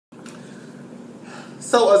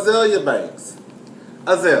So Azealia Banks,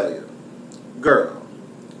 Azealia, girl,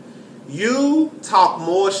 you talk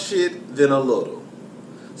more shit than a little.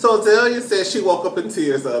 So Azealia said she woke up in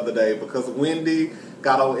tears the other day because Wendy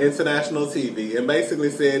got on international TV and basically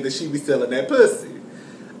said that she be selling that pussy.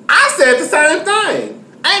 I said the same thing.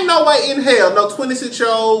 Ain't no way in hell no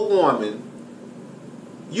 26-year-old woman,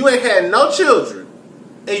 you ain't had no children,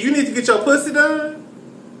 and you need to get your pussy done?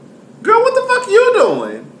 Girl, what the fuck you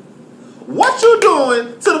doing? What you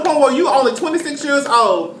doing to the point where you only 26 years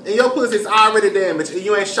old and your pussy is already damaged and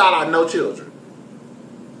you ain't shot out no children?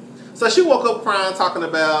 So she woke up crying talking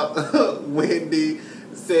about Wendy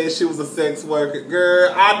said she was a sex worker.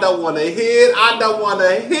 Girl, I don't want to hear it. I don't want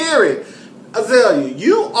to hear it. Azealia,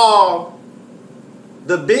 you are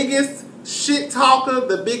the biggest shit talker,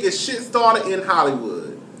 the biggest shit starter in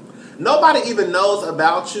Hollywood. Nobody even knows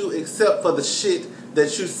about you except for the shit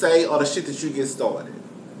that you say or the shit that you get started.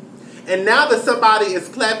 And now that somebody is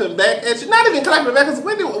clapping back at you, not even clapping back, because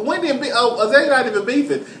Wendy and Azealia not even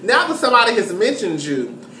beefing. Now that somebody has mentioned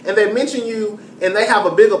you, and they mention you, and they have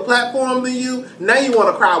a bigger platform than you, now you want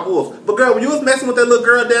to cry wolf. But girl, when you was messing with that little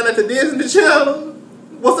girl down at the Disney Channel,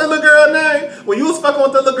 what's that little girl name? When you was fucking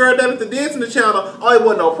with that little girl down at the Disney Channel, oh, it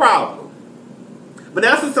wasn't no problem. But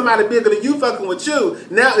now since somebody bigger than you fucking with you,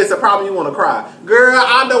 now it's a problem you want to cry. Girl,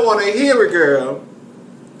 I don't want to hear it, girl.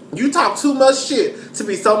 You talk too much shit to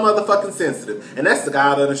be so motherfucking sensitive. And that's the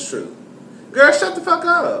God honest truth. Girl, shut the fuck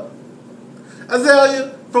up.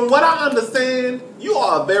 Azealia, from what I understand, you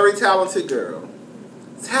are a very talented girl.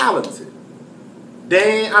 Talented.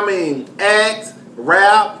 Act,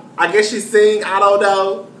 rap, I guess she sing, I don't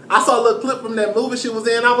know. I saw a little clip from that movie she was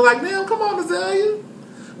in. I was like, damn, come on, Azealia.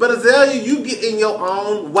 But Azealia, you get in your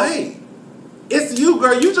own way. It's you,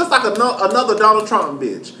 girl. You just like another Donald Trump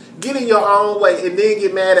bitch. Get in your own way and then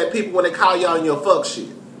get mad at people when they call you on your fuck shit.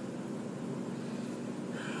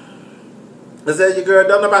 Azealia, girl,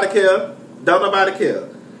 don't nobody care. Don't nobody care.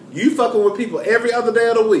 You fucking with people every other day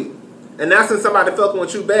of the week. And now since somebody fucking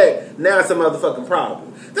with you back, now it's a motherfucking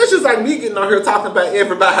problem. That's just like me getting on here talking about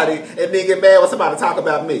everybody and then get mad when somebody talk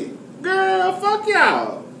about me. Girl, fuck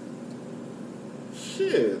y'all.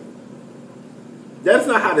 Shit. That's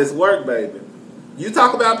not how this work, baby. You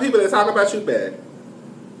talk about people, they talk about you back.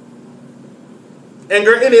 And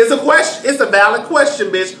girl, it is a question. It's a valid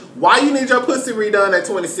question, bitch. Why you need your pussy redone at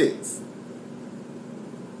 26?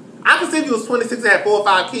 I can see if you was 26 and had 4 or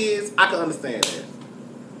 5 kids, I can understand that.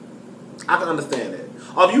 I can understand that.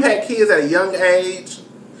 Or if you had kids at a young age.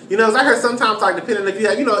 You know, as I heard sometimes, like, depending if you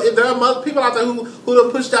have, you know, if there are people out there who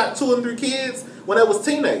have pushed out 2 and 3 kids when they was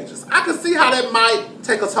teenagers. I can see how that might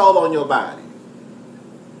take a toll on your body.